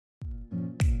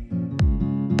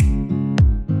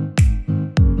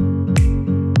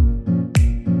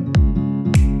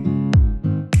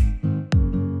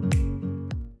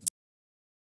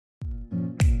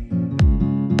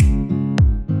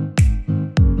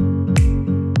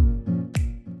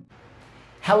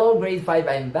Hello grade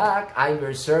 5, I'm back. I'm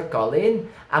your Sir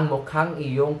Collin, ang mukhang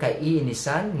iyong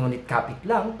kaiinisan, ngunit kapit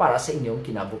lang para sa inyong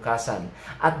kinabukasan.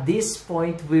 At this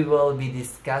point, we will be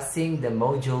discussing the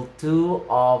Module 2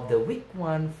 of the Week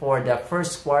 1 for the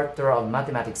first quarter of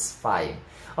Mathematics 5.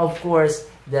 Of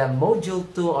course, the Module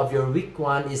 2 of your Week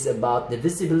 1 is about the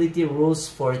divisibility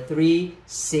rules for 3,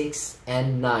 6,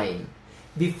 and 9.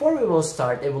 Before we will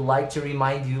start, I would like to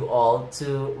remind you all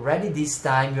to ready this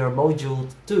time your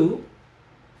Module 2.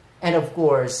 And of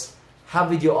course,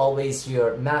 have with you always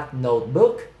your math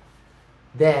notebook,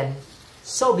 then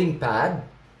solving pad,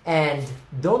 and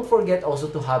don't forget also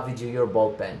to have with you your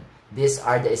ball pen. These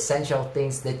are the essential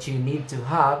things that you need to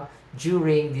have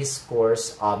during this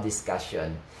course of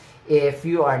discussion. If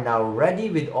you are now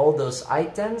ready with all those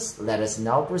items, let us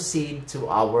now proceed to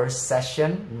our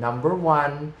session number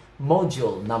 1,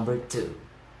 module number 2.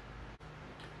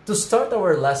 To start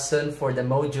our lesson for the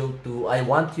Module 2, I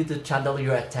want you to channel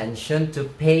your attention to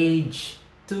page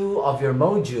 2 of your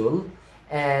module,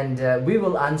 and we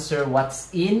will answer what's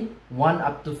in 1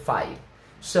 up to 5.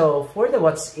 So for the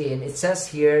what's in, it says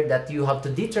here that you have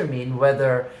to determine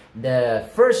whether the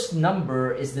first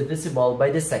number is divisible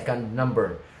by the second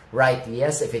number. Write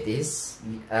yes if it is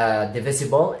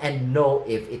divisible and no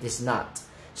if it is not.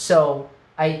 So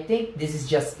I think this is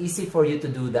just easy for you to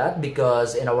do that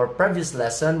because in our previous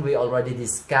lesson, we already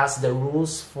discussed the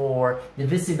rules for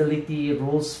divisibility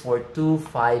rules for 2,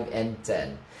 5, and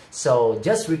 10. So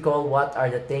just recall what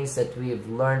are the things that we've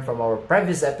learned from our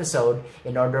previous episode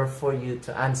in order for you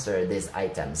to answer these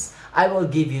items. I will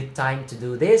give you time to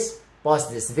do this.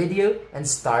 Pause this video and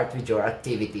start with your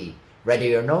activity. Ready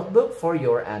your notebook for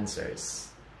your answers.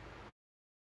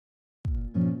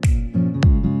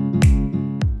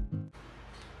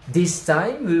 This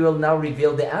time, we will now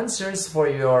reveal the answers for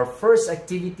your first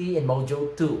activity in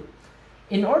Module 2.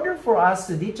 In order for us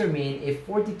to determine if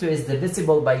 42 is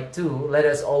divisible by 2, let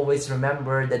us always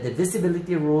remember the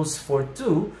divisibility rules for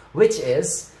 2, which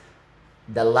is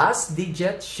the last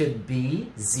digit should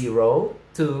be 0,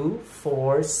 2,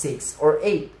 4, 6, or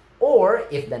 8, or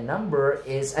if the number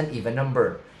is an even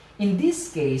number. In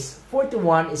this case,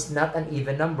 41 is not an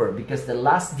even number because the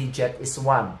last digit is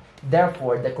 1.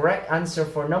 Therefore, the correct answer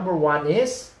for number 1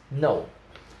 is no.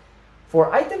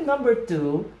 For item number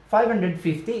 2,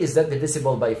 550, is that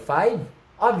divisible by 5?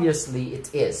 Obviously,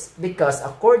 it is. Because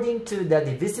according to the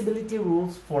divisibility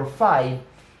rules for 5,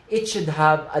 it should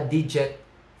have a digit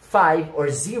 5 or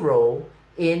 0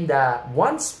 in the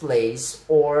ones place,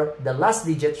 or the last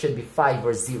digit should be 5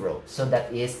 or 0. So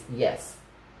that is yes.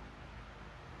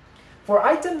 For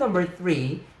item number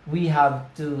 3, we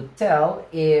have to tell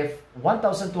if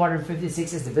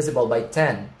 1256 is divisible by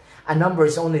 10. A number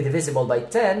is only divisible by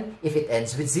 10 if it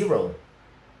ends with 0.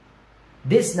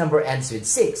 This number ends with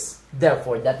 6.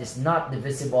 Therefore, that is not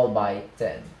divisible by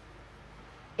 10.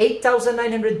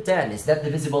 8910, is that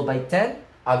divisible by 10?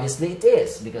 Obviously, it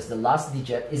is because the last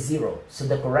digit is 0. So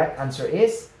the correct answer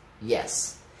is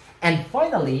yes. And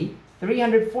finally,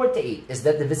 348, is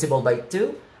that divisible by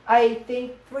 2? I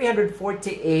think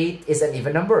 348 is an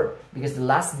even number because the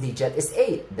last digit is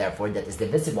 8. Therefore, that is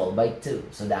divisible by 2.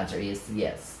 So the answer is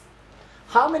yes.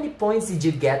 How many points did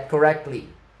you get correctly?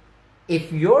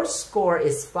 If your score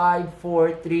is 5,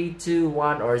 4, 3, 2,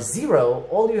 1, or 0,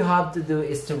 all you have to do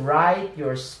is to write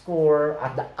your score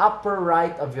at the upper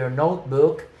right of your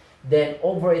notebook, then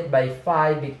over it by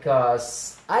 5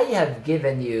 because I have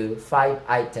given you 5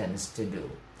 items to do.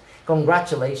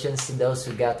 Congratulations to those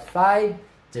who got 5.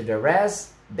 To the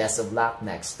rest, best of luck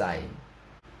next time.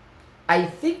 I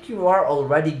think you are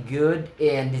already good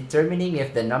in determining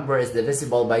if the number is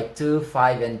divisible by 2,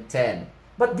 5, and 10.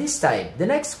 But this time, the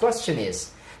next question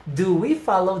is, do we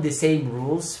follow the same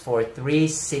rules for 3,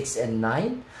 6, and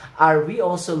 9? Are we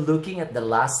also looking at the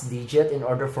last digit in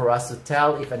order for us to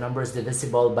tell if a number is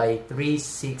divisible by 3,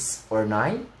 6, or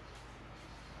 9?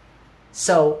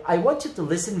 So, I want you to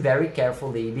listen very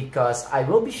carefully because I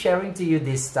will be sharing to you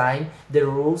this time the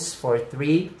rules for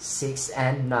 3, 6,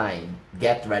 and 9.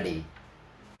 Get ready.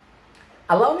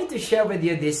 Allow me to share with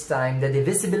you this time the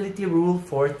divisibility rule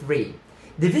for 3.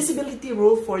 Divisibility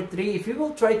rule for 3, if you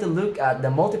will try to look at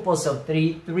the multiples of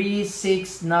 3, 3,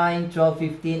 6, 9, 12,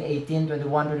 15, 18,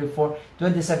 21, 24,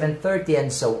 27, 30,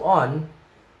 and so on,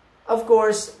 of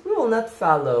course, we will not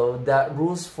follow the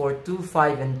rules for 2,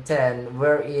 5, and 10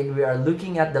 wherein we are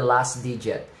looking at the last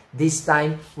digit. This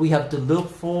time, we have to look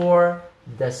for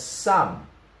the sum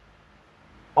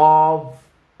of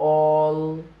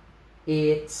all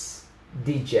its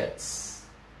digits.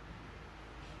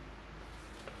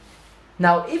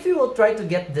 Now, if you will try to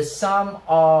get the sum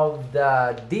of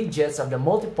the digits of the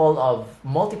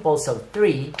multiples of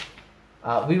 3,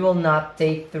 We will not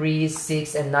take 3,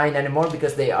 6, and 9 anymore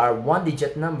because they are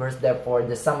one-digit numbers. Therefore,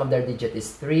 the sum of their digit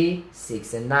is 3,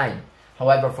 6, and 9.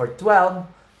 However, for 12,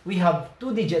 we have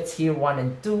two digits here, 1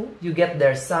 and 2. You get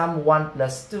their sum, 1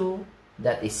 plus 2,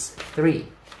 that is 3.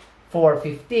 For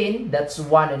 15, that's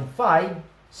 1 and 5.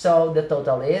 So the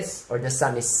total is, or the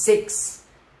sum is 6.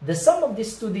 The sum of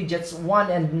these two digits,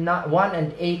 1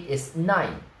 and 8, is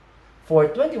 9. For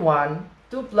 21,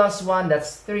 2 plus 1,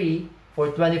 that's 3. For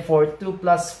 24, 2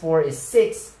 plus 4 is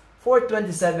 6. For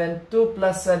 27, 2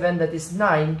 plus 7, that is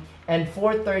 9. And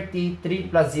for 30, 3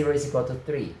 plus 0 is equal to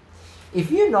 3.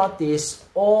 If you notice,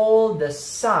 all the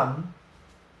sum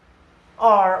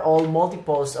are all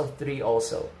multiples of 3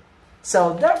 also.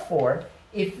 So therefore,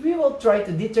 if we will try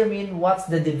to determine what's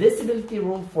the divisibility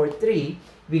rule for 3,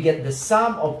 we get the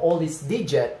sum of all its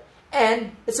digits,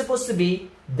 and it's supposed to be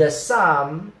the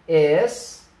sum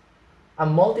is a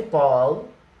multiple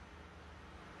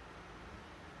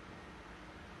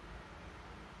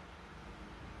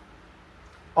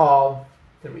of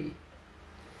 3.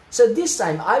 So this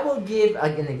time, I will give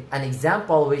an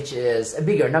example which is a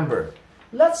bigger number.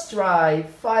 Let's try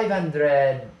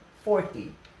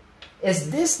 540.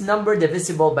 Is this number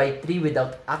divisible by 3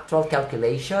 without actual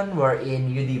calculation,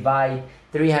 wherein you divide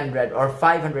 300 or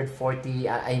 540,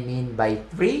 by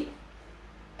 3,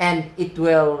 and it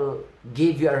will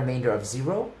give you a remainder of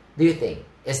 0? Do you think?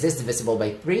 Is this divisible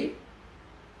by 3?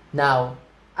 Now,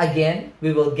 again,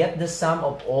 we will get the sum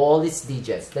of all its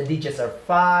digits. The digits are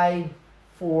 5,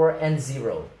 4, and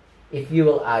 0. If you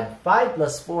will add 5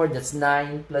 plus 4, that's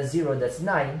 9, plus 0, that's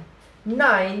 9.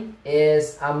 9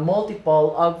 is a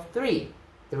multiple of 3.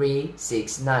 3,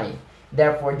 6, 9.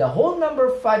 Therefore, the whole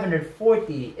number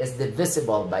 540 is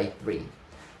divisible by 3.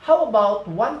 How about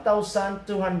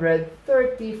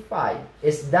 1,235?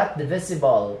 Is that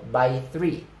divisible by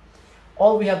 3?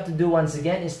 All we have to do once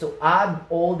again is to add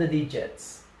all the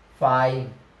digits. 5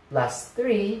 plus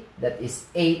 3, that is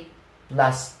 8,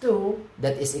 plus 2,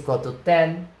 that is equal to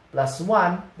 10, plus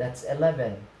 1, that's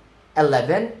 11.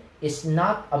 11 is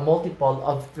not a multiple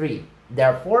of 3.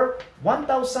 Therefore,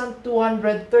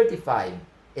 1,235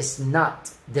 is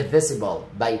not divisible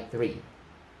by 3.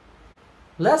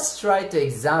 Let's try to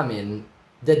examine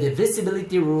the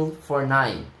divisibility rule for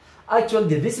 9. Actual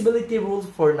divisibility rule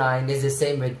for 9 is the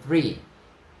same with 3.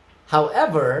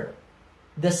 However,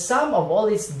 the sum of all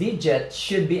its digits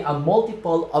should be a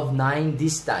multiple of 9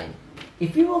 this time.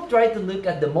 If we will try to look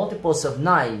at the multiples of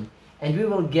 9, and we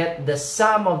will get the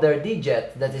sum of their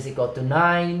digits, that is equal to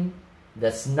 9,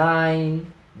 that's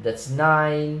 9, that's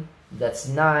 9, that's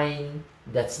 9,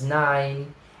 that's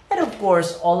 9. And of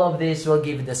course, all of this will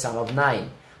give you the sum of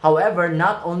 9. However,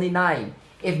 not only 9.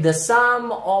 If the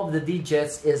sum of the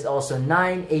digits is also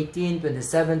 9, 18,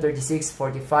 27, 36,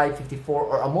 45, 54,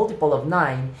 or a multiple of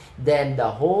 9, then the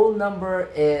whole number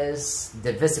is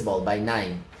divisible by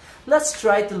 9. Let's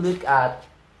try to look at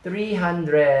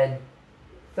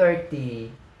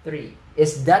 333.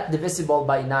 Is that divisible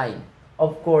by 9?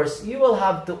 Of course, you will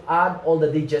have to add all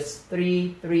the digits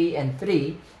 3, 3, and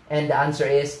 3, and the answer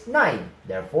is 9.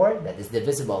 Therefore, that is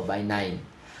divisible by 9.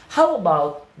 How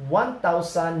about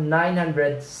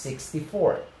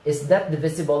 1,964? Is that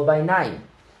divisible by 9?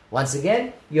 Once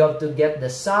again, you have to get the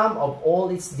sum of all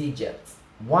its digits.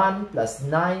 1 plus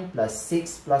 9 plus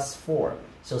 6 plus 4.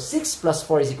 So 6 plus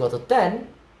 4 is equal to 10,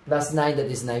 plus 9,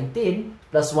 that is 19,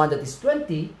 plus 1, that is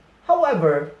 20.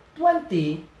 However,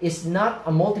 20 is not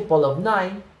a multiple of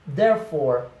 9.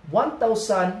 Therefore,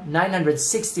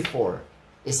 1,964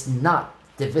 is not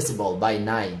divisible by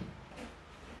 9.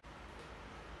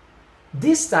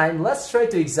 This time, let's try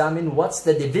to examine what's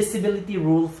the divisibility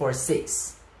rule for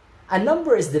 6. A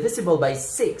number is divisible by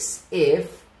 6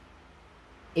 if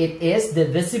it is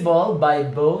divisible by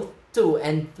both 2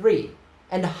 and 3.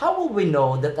 And how will we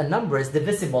know that a number is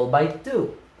divisible by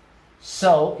 2?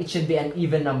 So, it should be an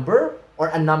even number or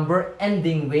a number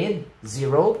ending with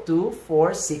 0, 2,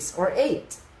 4, 6, or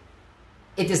 8.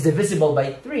 It is divisible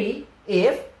by 3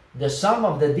 if the sum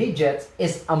of the digits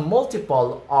is a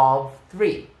multiple of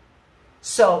 3.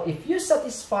 So, if you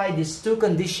satisfy these two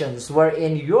conditions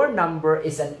wherein your number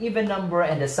is an even number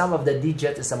and the sum of the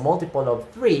digits is a multiple of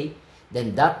 3,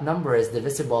 then that number is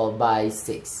divisible by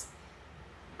 6.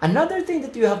 Another thing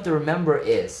that you have to remember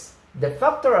is the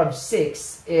factor of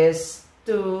 6 is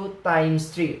 2 times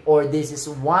 3, or this is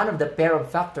one of the pair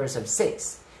of factors of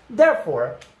 6.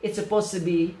 Therefore, it's supposed to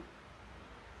be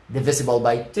divisible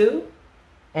by 2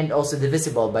 and also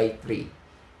divisible by 3.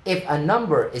 If a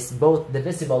number is both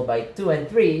divisible by 2 and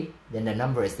 3, then the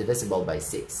number is divisible by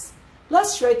 6.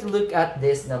 Let's try to look at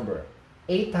this number,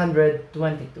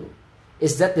 822.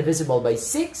 Is that divisible by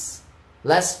 6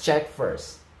 Let's check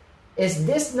first. Is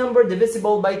this number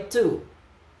divisible by 2?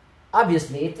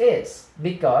 Obviously it is,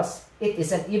 because it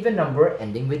is an even number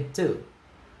ending with 2.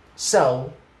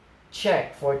 So,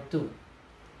 check for 2.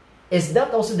 Is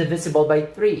that also divisible by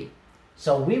 3?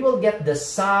 So we will get the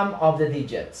sum of the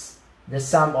digits. The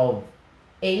sum of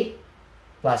 8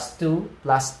 plus 2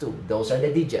 plus 2. Those are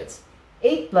the digits.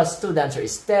 8 plus 2, the answer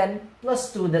is 10.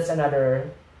 Plus 2, that's another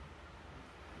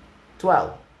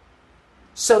 12.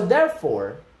 So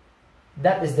therefore,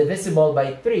 that is divisible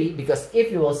by 3, because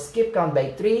if you will skip count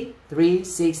by 3, 3,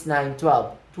 6, 9,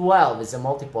 12. 12 is a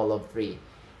multiple of 3.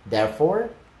 Therefore,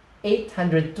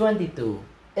 822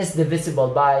 is divisible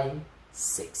by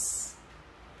 6.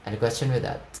 Any question with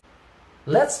that?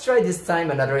 Let's try this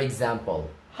time another example.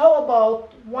 How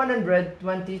about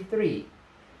 123?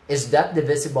 Is that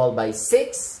divisible by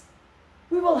 6?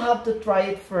 We will have to try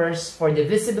it first for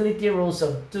divisibility rules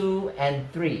of 2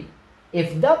 and 3.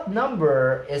 If that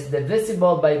number is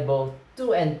divisible by both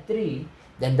 2 and 3,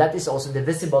 then that is also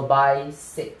divisible by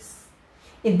 6.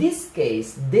 In this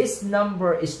case, this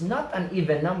number is not an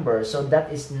even number, so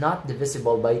that is not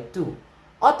divisible by 2.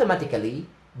 Automatically,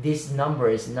 this number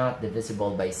is not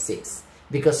divisible by 6,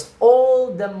 because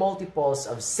all the multiples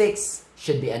of 6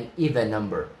 should be an even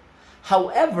number.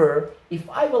 However, if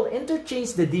I will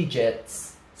interchange the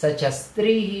digits, such as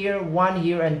 3 here, 1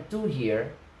 here, and 2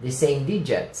 here, the same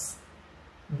digits,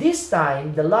 this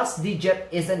time, the last digit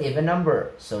is an even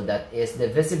number, so that is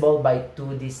divisible by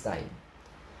 2 this time.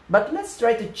 But let's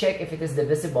try to check if it is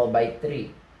divisible by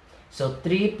 3. So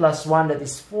 3 plus 1, that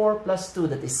is 4, plus 2,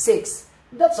 that is 6.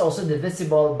 That's also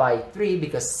divisible by 3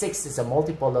 because 6 is a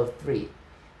multiple of 3.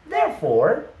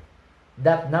 Therefore,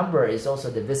 that number is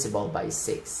also divisible by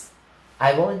 6.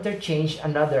 I will interchange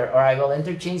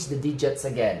the digits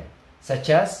again, such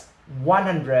as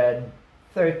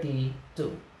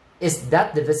 132. Is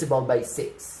that divisible by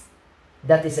 6?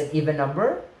 That is an even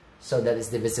number, so that is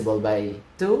divisible by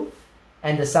 2.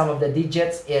 And the sum of the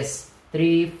digits is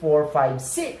 3, 4, 5,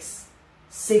 6.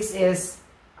 6 is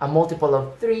a multiple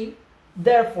of 3.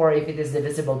 Therefore, if it is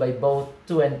divisible by both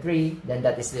 2 and 3, then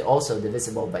that is also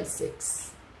divisible by 6.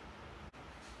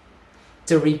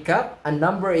 To recap, a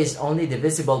number is only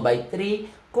divisible by 3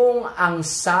 kung ang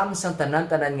sum sa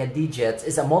tanan-tanan nga digits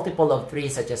is a multiple of 3,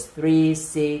 such as 3,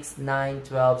 6, 9,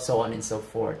 12, so on and so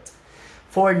forth.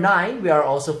 For 9, we are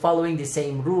also following the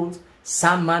same rules.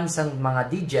 Sum man sang mga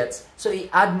digits, so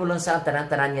i-add mo lang sa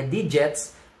tanan-tanan nga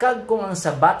digits, kag kung ang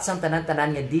sabat sang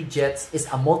tanan-tanan nga digits is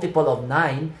a multiple of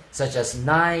 9, such as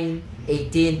 9,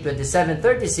 18, 27,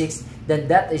 36, then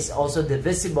that is also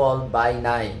divisible by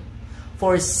 9.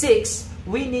 For 6,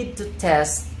 we need to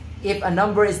test if a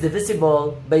number is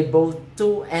divisible by both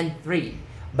 2 and 3.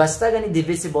 Basta gani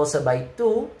divisible sa by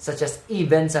 2, such as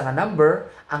even sa nga number,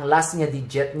 ang last nga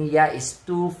digit niya is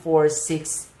 2, 4,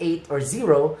 6, 8, or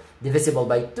 0, divisible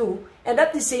by 2. And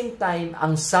at the same time,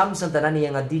 ang sum sa tanan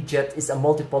niya nga digit is a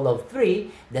multiple of 3,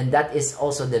 then that is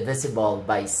also divisible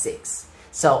by 6.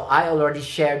 So, I already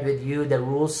shared with you the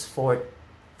rules for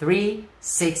 3,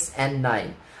 6, and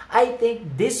 9. I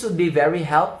think this would be very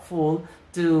helpful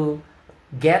to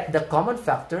get the common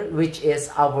factor, which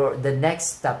is the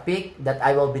next topic that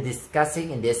I will be discussing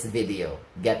in this video.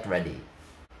 Get ready.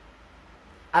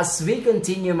 As we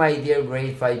continue, my dear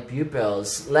grade 5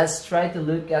 pupils, let's try to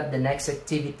look at the next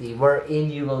activity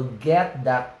wherein you will get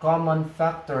the common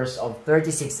factors of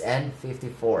 36 and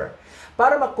 54.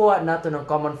 Para makuha nato ng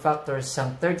common factors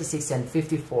ng 36 and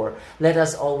 54, let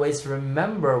us always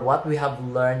remember what we have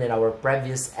learned in our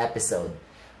previous episode.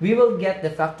 We will get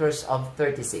the factors of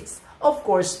 36. Of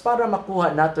course, para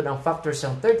makuha nato ng factors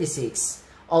ng 36,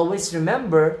 always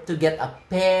remember to get a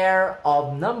pair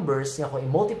of numbers nga kung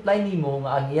i-multiply nimo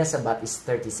nga ang iya sabat is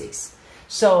 36.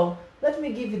 So, let me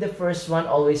give you the first one.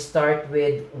 Always start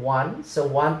with 1. So,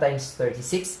 1 times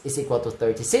 36 is equal to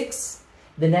 36.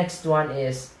 The next one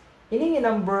is, ining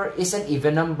number is an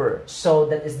even number. So,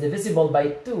 that is divisible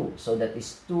by 2. So, that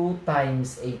is 2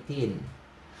 times 18.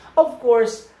 Of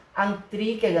course, ang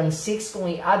 3 kag ang 6,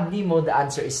 kung i-add nimo, the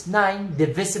answer is 9,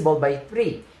 divisible by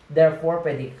 3. Therefore,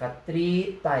 pwede ka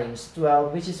 3 times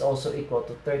 12, which is also equal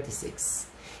to 36.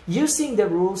 Using the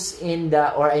rules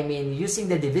using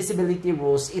the divisibility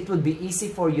rules, it would be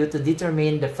easy for you to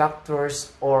determine the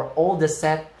factors or all the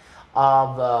set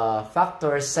of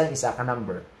factors sa isa ka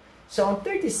number. So, on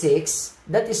 36,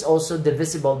 that is also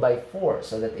divisible by 4.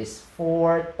 So, that is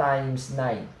 4 times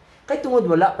 9. Kay tungod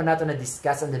wala pa nato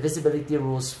na-discuss ang divisibility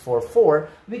rules for 4,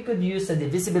 we could use the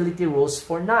divisibility rules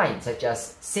for 9, such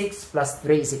as 6 plus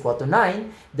 3 is equal to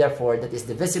 9. Therefore, that is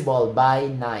divisible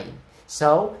by 9.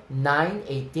 So 9,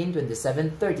 18,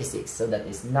 27, 36. So that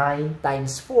is 9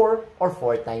 times 4 or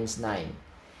 4 times 9.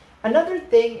 Another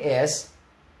thing is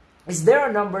there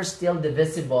a number still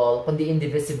divisible, kundi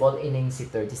indivisible ining si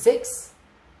 36?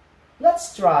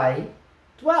 Let's try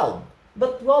 12.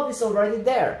 But 12 is already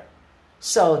there.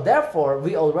 So therefore,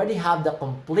 we already have the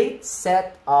complete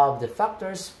set of the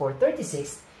factors for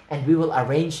 36, and we will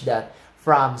arrange that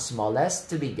from smallest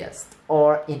to biggest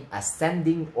or in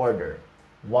ascending order.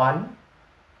 1,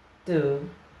 2,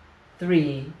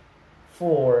 3,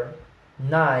 4,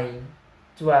 9,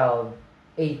 12,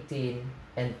 18,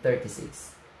 and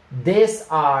 36. These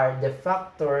are the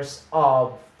factors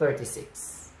of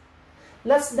 36.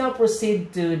 Let's now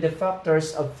proceed to the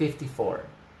factors of 54.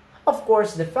 Of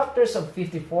course, the factors of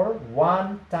 54,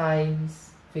 1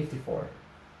 times 54.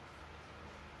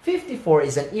 54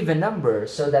 is an even number,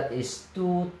 so that is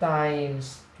 2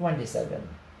 times 27.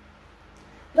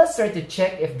 Let's try to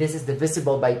check if this is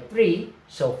divisible by 3.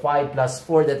 So 5 plus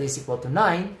 4, that is equal to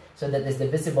 9. So that is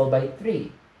divisible by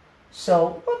 3.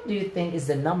 So what do you think is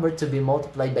the number to be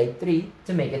multiplied by 3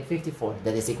 to make it 54?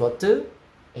 That is equal to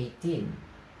 18.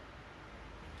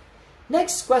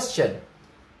 Next question.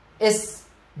 Is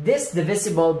this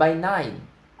divisible by 9?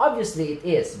 Obviously it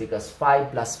is, because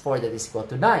 5 plus 4, that is equal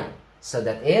to 9. So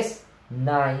that is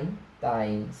 9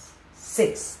 times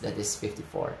 6, that is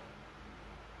 54.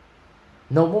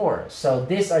 No more. So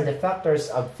these are the factors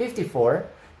of 54.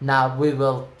 Now we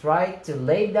will try to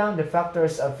lay down the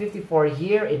factors of 54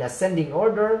 here in ascending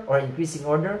order or increasing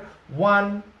order.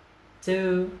 1,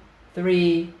 2,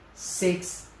 3,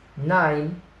 6,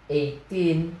 9,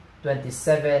 18,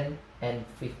 27, and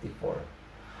 54.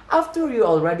 After you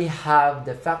already have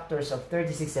the factors of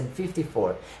 36 and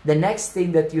 54, the next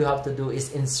thing that you have to do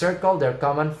is encircle their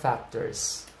common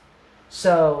factors.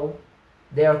 So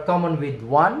they are common with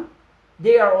 1.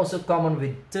 They are also common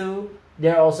with 2. They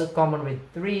are also common with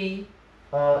 3.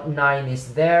 9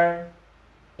 is there.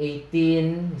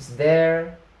 18 is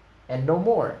there. And no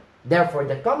more. Therefore,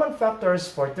 the common factors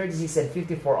for 36 and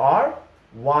 54 are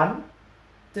 1,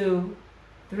 2,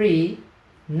 3,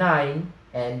 9,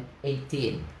 and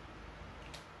 18.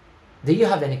 Do you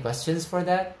have any questions for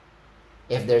that?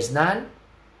 If there's none,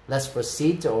 let's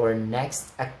proceed to our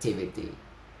next activity.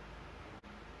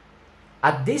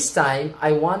 At this time,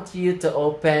 I want you to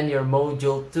open your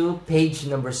Module 2, page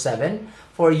number 7,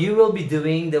 for you will be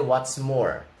doing the What's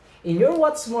More. In your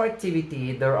What's More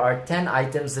activity, there are 10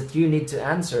 items that you need to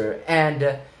answer,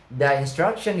 and the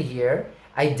instruction here,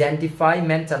 identify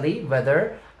mentally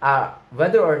whether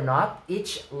or not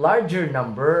each larger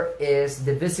number is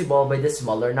divisible by the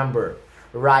smaller number.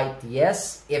 Write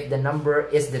yes if the number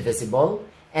is divisible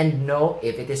and no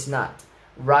if it is not.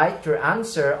 Write your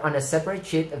answer on a separate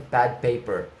sheet of pad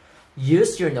paper.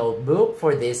 Use your notebook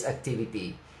for this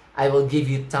activity. I will give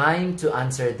you time to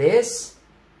answer this.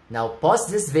 Now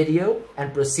pause this video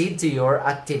and proceed to your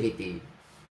activity.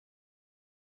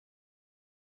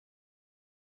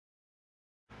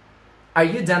 Are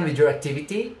you done with your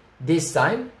activity? This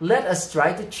time, let us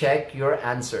try to check your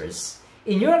answers.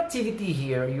 In your activity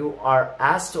here, you are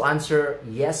asked to answer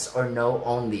yes or no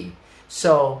only.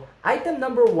 So, item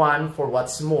number 1 for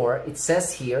What's More, it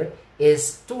says here,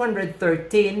 is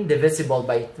 213 divisible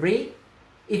by 3?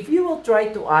 If you will try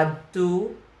to add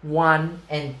 2, 1,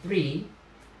 and 3,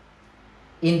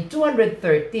 in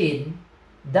 213,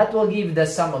 that will give the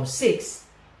sum of 6,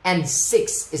 and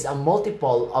 6 is a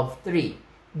multiple of 3.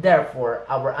 Therefore,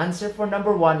 our answer for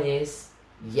number 1 is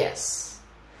yes.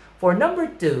 For number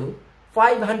 2,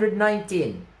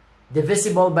 519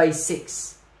 divisible by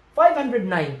 6.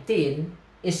 519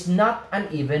 is not an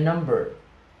even number.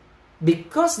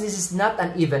 Because this is not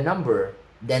an even number,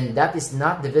 then that is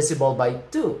not divisible by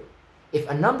 2. If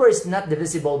a number is not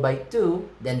divisible by 2,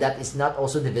 then that is not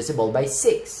also divisible by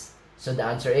 6. So the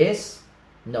answer is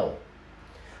no.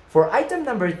 For item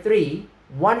number 3,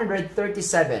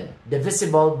 137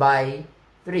 divisible by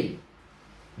 3.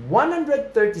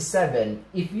 137,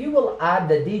 if you will add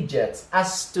the digits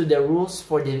as to the rules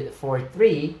for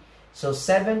 3, so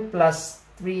 7 plus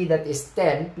 3, that is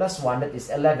 10, plus 1, that is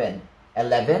 11.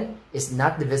 11 is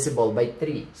not divisible by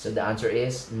 3, so the answer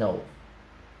is no.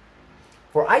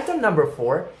 For item number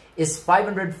 4, is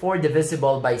 504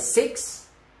 divisible by 6?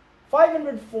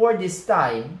 504 this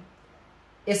time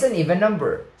is an even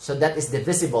number, so that is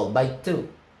divisible by 2.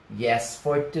 Yes,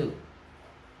 for 2.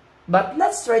 But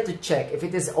let's try to check if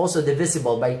it is also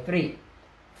divisible by 3.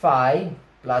 5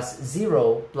 plus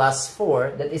 0 plus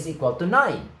 4, that is equal to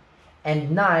 9.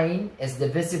 And 9 is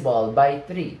divisible by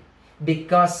 3.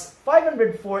 Because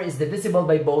 504 is divisible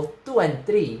by both 2 and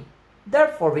 3,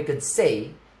 therefore we could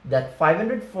say that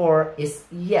 504 is,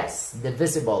 yes,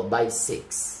 divisible by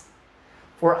 6.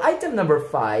 For item number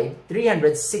 5,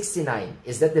 369,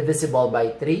 is that divisible by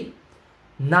 3?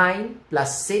 9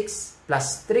 plus 6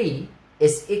 plus 3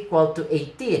 is equal to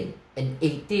 18, and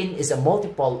 18 is a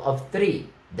multiple of 3.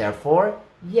 Therefore,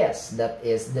 yes, that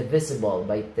is divisible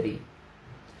by 3.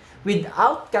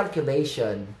 Without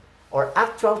calculation, or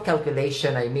actual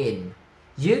calculation I mean,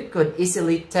 you could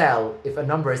easily tell if a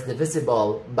number is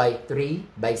divisible by 3,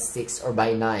 by 6, or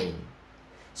by 9.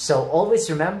 So always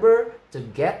remember to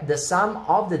get the sum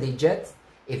of the digits.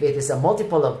 If it is a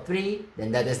multiple of 3,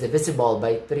 then that is divisible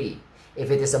by 3.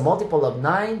 If it is a multiple of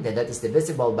 9, then that is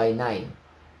divisible by 9.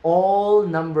 All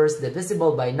numbers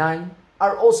divisible by 9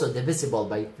 are also divisible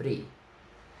by 3.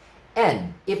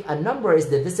 And if a number is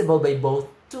divisible by both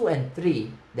 2 and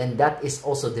 3, then that is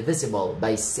also divisible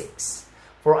by 6.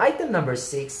 For item number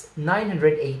 6,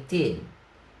 918.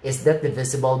 Is that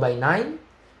divisible by 9?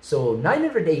 So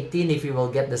 918, if you will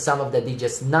get the sum of the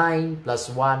digits 9 plus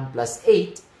 1 plus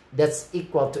 8, that's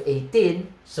equal to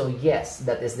 18. So yes,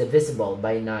 that is divisible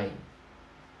by 9.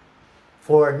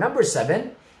 For number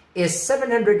 7, is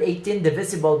 718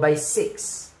 divisible by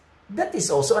 6? That is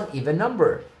also an even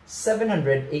number,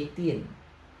 718.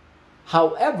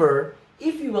 However,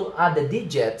 if you will add the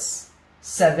digits,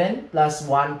 7 plus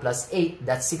 1 plus 8,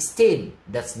 that's 16.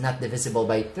 That's not divisible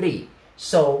by 3.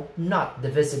 So, not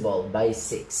divisible by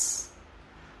 6.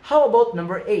 How about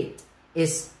number 8?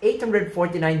 Is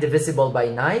 849 divisible by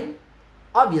 9?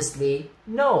 Obviously,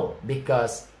 no,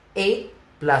 because 8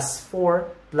 plus 4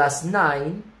 plus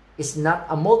 9 is not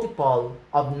a multiple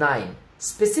of 9.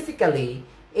 Specifically,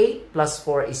 8 plus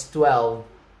 4 is 12,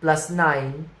 plus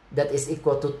 9, that is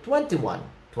equal to 21.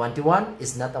 21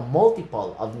 is not a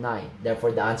multiple of 9.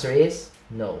 Therefore, the answer is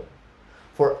no.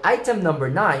 For item number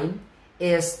 9,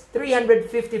 is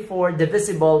 354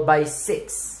 divisible by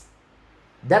 6?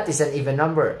 That is an even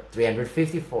number,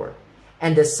 354.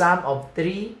 And the sum of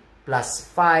 3 plus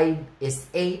 5 is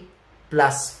 8,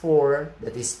 plus 4,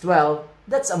 that is 12.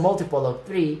 That's a multiple of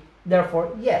 3.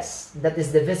 Therefore, yes, that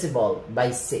is divisible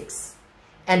by 6.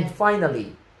 And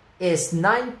finally, is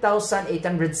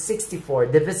 9,864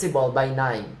 divisible by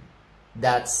 9?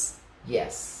 That's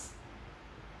yes.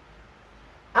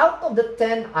 Out of the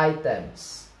 10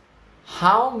 items,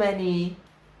 how many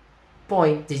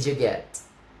points did you get?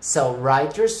 So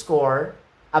write your score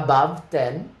above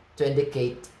 10 to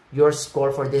indicate your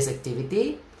score for this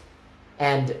activity.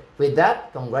 And with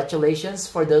that, congratulations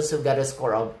for those who got a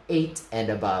score of 8 and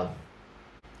above.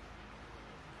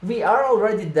 We are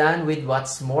already done with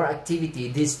what's more activity.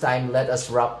 This time, let us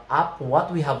wrap up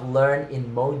what we have learned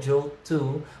in Module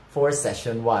 2 for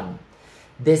Session 1.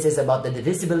 This is about the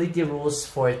divisibility rules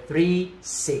for 3,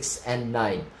 6, and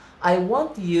 9. I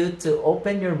want you to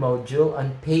open your module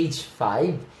on page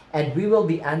 5, and we will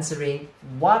be answering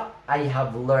what I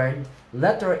have learned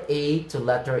letter A to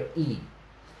letter E.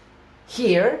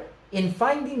 Here, in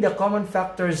finding the common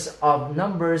factors of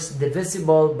numbers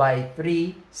divisible by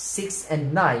 3, 6,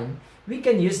 and 9, we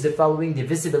can use the following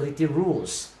divisibility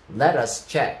rules. Let us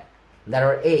check.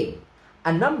 Letter A.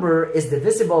 A number is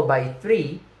divisible by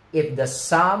 3 if the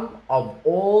sum of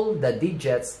all the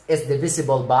digits is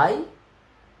divisible by,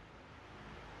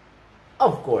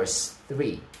 of course,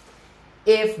 3.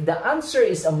 If the answer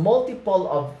is a multiple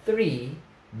of 3,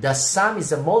 the sum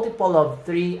is a multiple of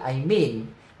 3, I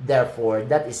mean, therefore,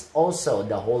 that is also,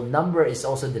 the whole number is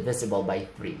also divisible by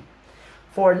 3.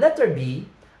 For letter B,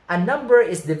 a number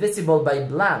is divisible by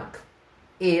blank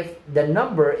if the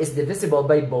number is divisible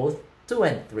by both 2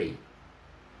 and 3.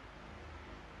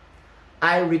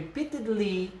 I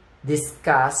repeatedly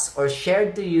discussed or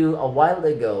shared to you a while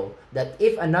ago that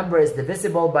if a number is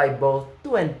divisible by both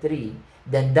 2 and 3,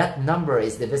 then that number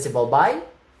is divisible by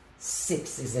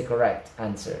 6 is the correct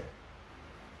answer.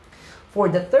 For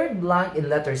the third blank in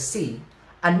letter C,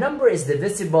 a number is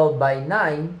divisible by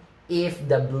 9 if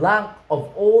the blank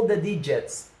of all the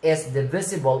digits is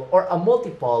divisible or a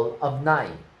multiple of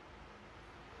 9.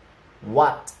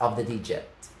 What of the digit?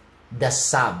 The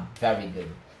sum. Very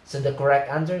good. So the correct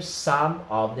answer, sum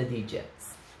of the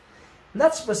digits.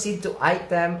 Let's proceed to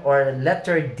item or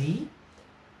letter D.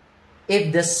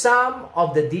 If the sum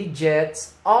of the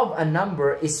digits of a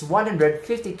number is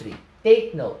 153,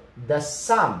 take note, the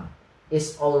sum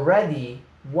is already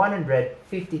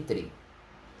 153.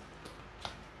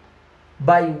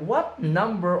 By what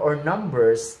number or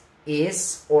numbers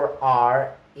is or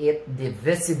are it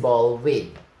divisible with?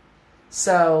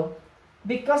 So,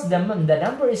 because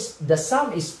the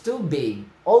sum is too big,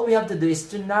 all we have to do is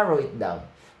to narrow it down.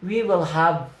 We will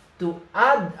have to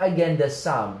add again the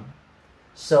sum.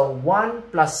 So 1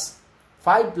 plus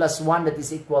 5 plus 1 that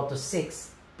is equal to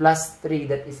 6 plus 3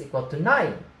 that is equal to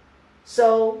 9.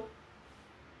 So,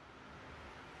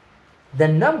 the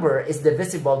number is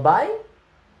divisible by?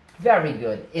 Very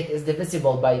good. It is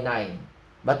divisible by 9.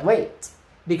 But wait,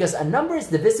 because a number is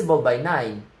divisible by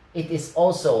 9, it is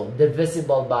also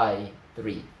divisible by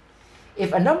 3.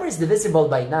 If a number is divisible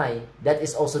by 9, that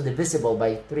is also divisible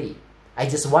by 3. I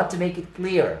just want to make it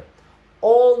clear.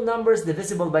 All numbers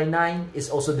divisible by 9 is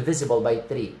also divisible by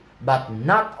 3. But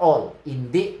not all.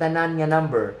 Hindi tanan nga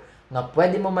number nga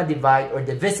pwede mo ma-divide or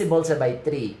divisible sa by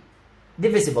 3,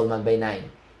 divisible man by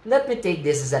 9. Let me take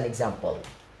this as an example.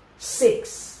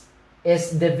 6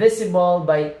 is divisible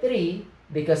by 3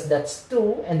 because that's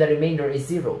 2 and the remainder is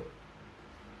 0.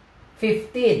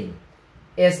 15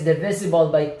 is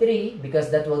divisible by 3 because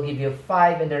that will give you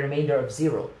 5 and the remainder of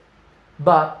 0.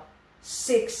 But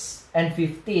 6 and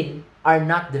 15 are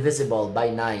not divisible by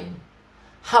 9.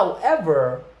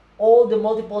 However, all the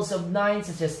multiples of 9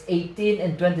 such as 18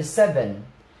 and 27,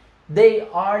 they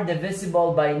are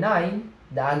divisible by 9.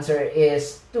 The answer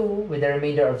is 2 with the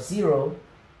remainder of 0.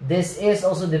 This is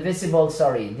also divisible,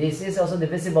 this is also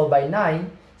divisible by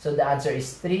 9. So the answer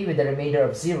is 3 with the remainder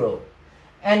of 0.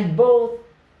 And both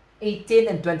 18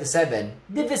 and 27,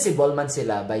 divisible man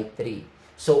sila by 3.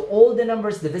 So all the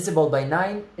numbers divisible by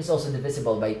 9 is also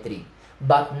divisible by 3.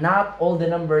 But not all the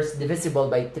numbers divisible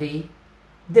by 3,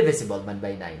 divisible man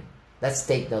by 9. Let's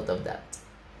take note of that.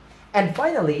 And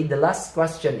finally, the last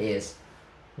question is,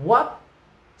 what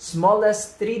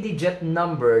smallest 3-digit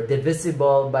number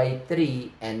divisible by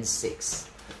 3 and 6?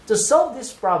 To solve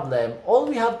this problem, all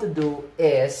we have to do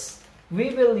is,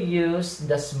 we will use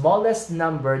the smallest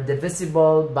number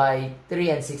divisible by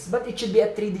 3 and 6, but it should be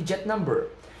a 3-digit number.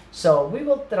 So we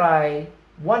will try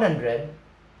 100,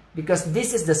 because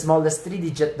this is the smallest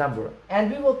 3-digit number,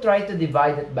 and we will try to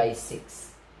divide it by 6.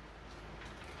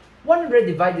 100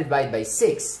 divided by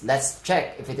 6, let's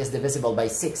check if it is divisible by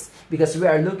 6, because we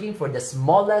are looking for the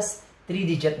smallest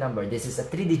 3-digit number. This is a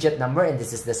 3-digit number, and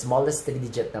this is the smallest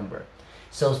 3-digit number.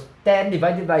 So 10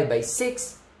 divided by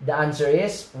 6, the answer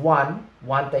is 1.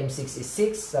 1 times 6 is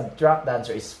 6. Subtract, the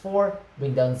answer is 4.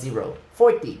 Bring down 0.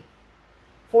 40.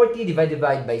 40 divided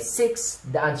by 6,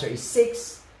 the answer is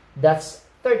 6. That's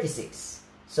 36.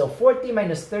 So 40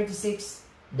 minus 36,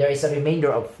 there is a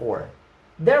remainder of 4.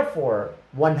 Therefore,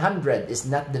 100 is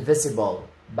not divisible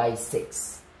by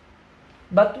 6.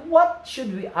 But what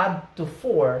should we add to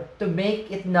 4 to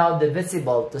make it now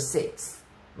divisible to 6?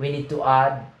 We need to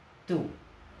add 2,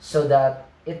 so that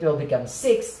it will become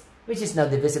 6, which is now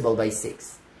divisible by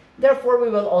 6. Therefore, we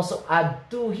will also add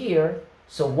 2 here.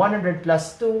 So 100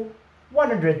 plus 2,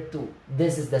 102.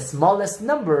 This is the smallest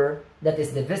number that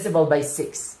is divisible by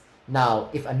 6. Now,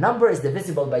 if a number is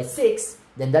divisible by 6,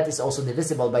 then that is also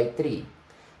divisible by 3.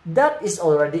 That is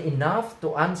already enough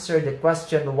to answer the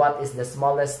question, what is the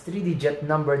smallest 3-digit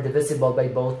number divisible by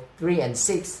both 3 and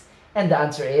 6? And the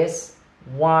answer is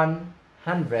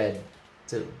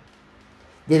 102.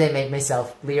 Did I make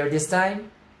myself clear this time?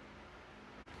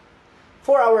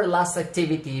 For our last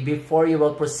activity, before you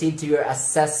will proceed to your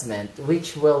assessment,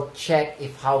 which will check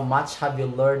if how much have you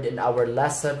learned in our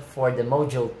lesson for the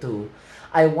Module 2,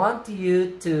 I want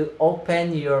you to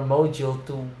open your Module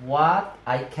 2, What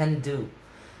I Can Do.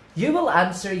 You will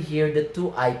answer here the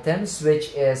 2 items,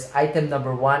 which is item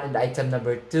number 1 and item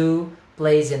number 2,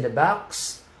 place in the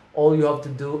box. All you have to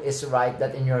do is write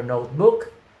that in your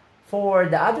notebook. For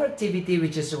the other activity,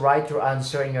 which is write your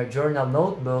answer in your journal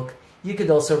notebook, you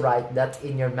could also write that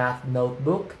in your math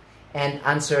notebook and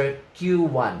answer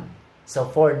Q1. So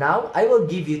for now, I will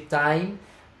give you time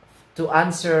to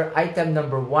answer item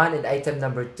number 1 and item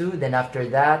number 2. Then after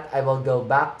that, I will go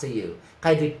back to you.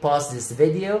 Kindly pause this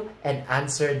video and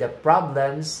answer the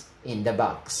problems in the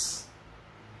box.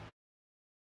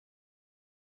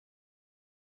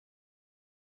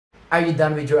 Are you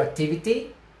done with your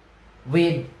activity?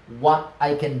 With what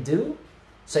I can do?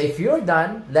 So if you're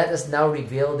done, let us now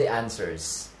reveal the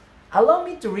answers. Allow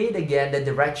me to read again the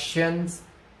directions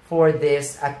for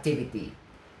this activity.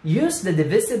 Use the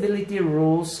divisibility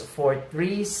rules for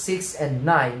 3, 6, and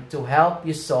 9 to help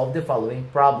you solve the following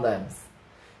problems.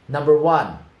 Number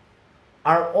 1.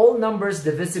 Are all numbers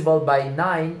divisible by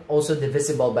 9 also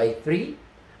divisible by 3?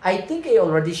 I think I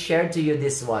already shared to you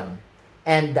this one.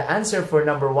 And the answer for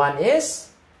number 1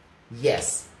 is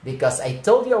yes, because I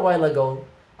told you a while ago,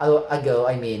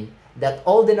 that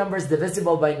all the numbers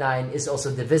divisible by 9 is also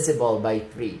divisible by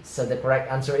 3. So the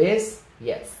correct answer is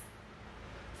yes.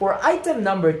 For item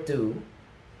number 2,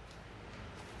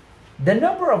 the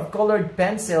number of colored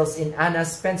pencils in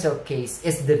Anna's pencil case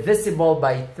is divisible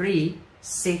by 3,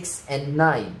 6, and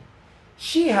 9.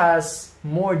 She has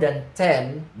more than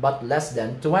 10 but less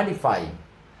than 25.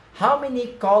 How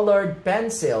many colored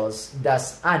pencils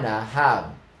does Anna have?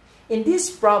 In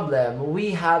this problem,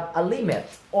 we have a limit,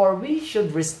 or we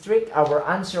should restrict our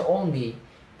answer only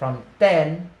from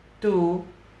 10 to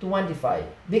 25,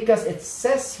 because it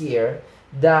says here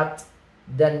that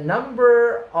the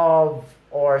number of,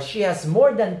 or she has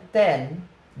more than 10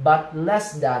 but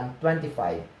less than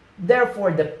 25.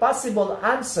 Therefore, the possible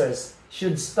answers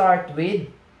should start with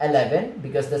 11,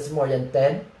 because that's more than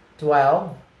 10,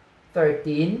 12,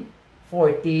 13,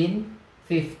 14,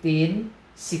 15,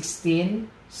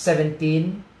 16,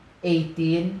 17,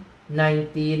 18,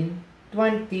 19,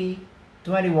 20,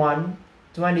 21,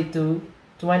 22,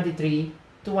 23,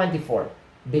 24.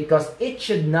 Because it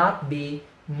should not be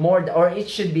more, or it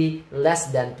should be less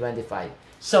than 25.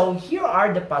 So here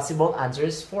are the possible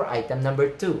answers for item number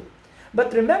 2.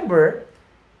 But remember,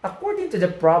 according to the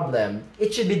problem,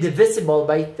 it should be divisible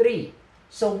by 3.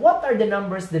 So what are the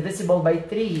numbers divisible by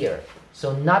 3 here?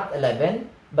 So not 11,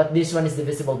 but this one is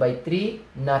divisible by 3,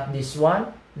 not this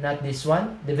one, not this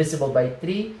one, divisible by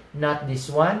 3, not this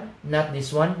one, not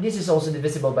this one. This is also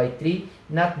divisible by 3,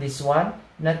 not this one,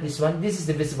 not this one. This is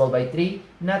divisible by 3,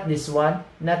 not this one,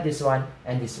 not this one,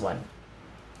 and this one.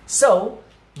 So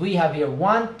we have here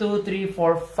 1, 2, 3,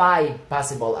 4, 5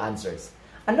 possible answers.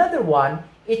 Another one,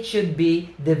 it should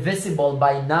be divisible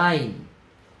by 9.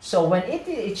 So when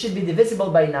it should be divisible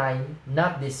by 9,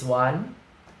 not this one,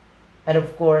 and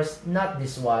of course not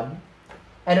this one,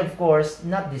 and of course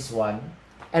not this one,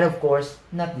 and of course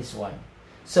not this one.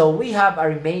 So we have a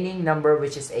remaining number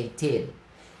which is 18.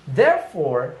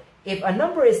 Therefore, if a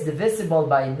number is divisible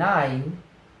by 9,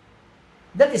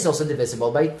 that is also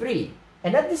divisible by 3.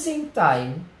 And at the same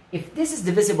time, if this is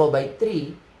divisible by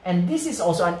 3, and this is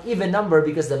also an even number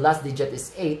because the last digit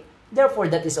is 8, therefore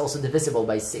that is also divisible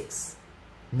by 6.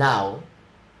 Now,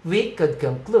 we could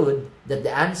conclude that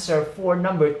the answer for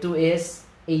number 2 is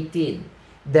 18.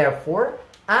 Therefore,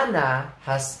 Anna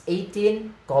has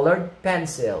 18 colored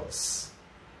pencils.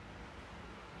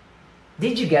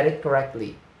 Did you get it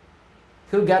correctly?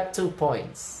 Who got 2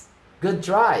 points? Good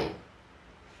try!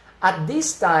 At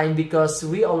this time, because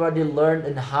we already learned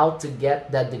on how to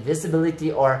get the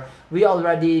divisibility, or we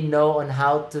already know on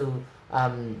how to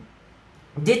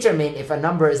determine if a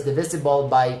number is divisible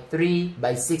by 3,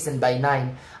 by 6, and by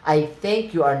 9, I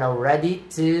think you are now ready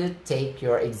to take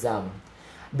your exam.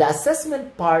 The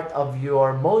assessment part of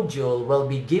your module will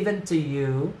be given to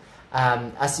you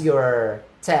as your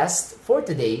test for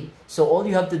today. So all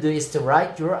you have to do is to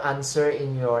write your answer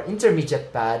in your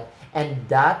intermediate pad, and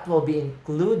that will be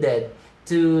included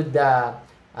to the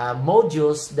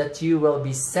modules that you will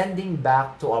be sending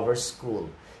back to our school.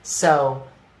 So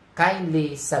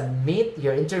kindly submit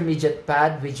your intermediate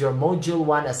pad with your Module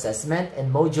 1 assessment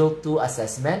and Module 2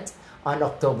 assessment on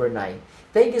October 9.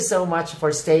 Thank you so much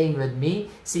for staying with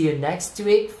me. See you next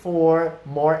week for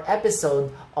more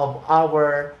episode of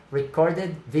our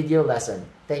recorded video lesson.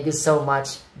 Thank you so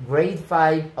much. Grade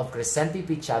 5 of Crescenti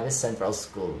P. Chavez Central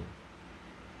School.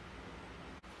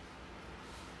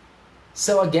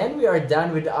 So again, we are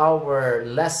done with our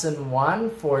lesson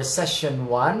 1 for session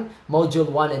 1, module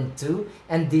 1 and 2.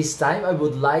 And this time, I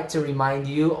would like to remind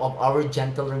you of our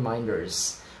gentle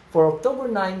reminders. For October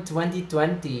 9,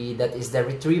 2020, that is the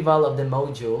retrieval of the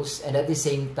modules. And at the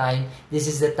same time, this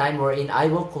is the time wherein I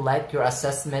will collect your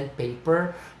assessment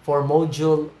paper for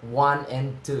module 1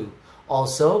 and 2.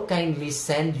 Also, kindly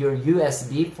send your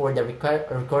USB for the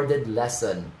recorded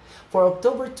lesson. For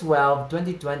October 12,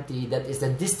 2020, that is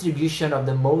the distribution of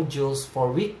the modules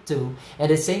for week 2. At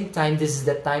the same time, this is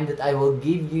the time that I will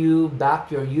give you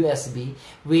back your USB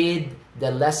with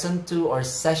the lesson 2 or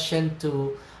session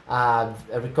 2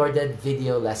 recorded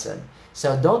video lesson.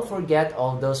 So don't forget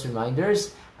all those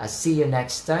reminders. I'll see you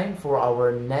next time for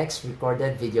our next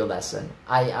recorded video lesson.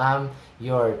 I am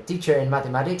your teacher in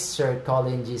mathematics, Sir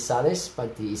Collin G. Sales,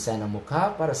 pagtiisan ng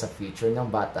mukha para sa future ng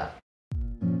bata.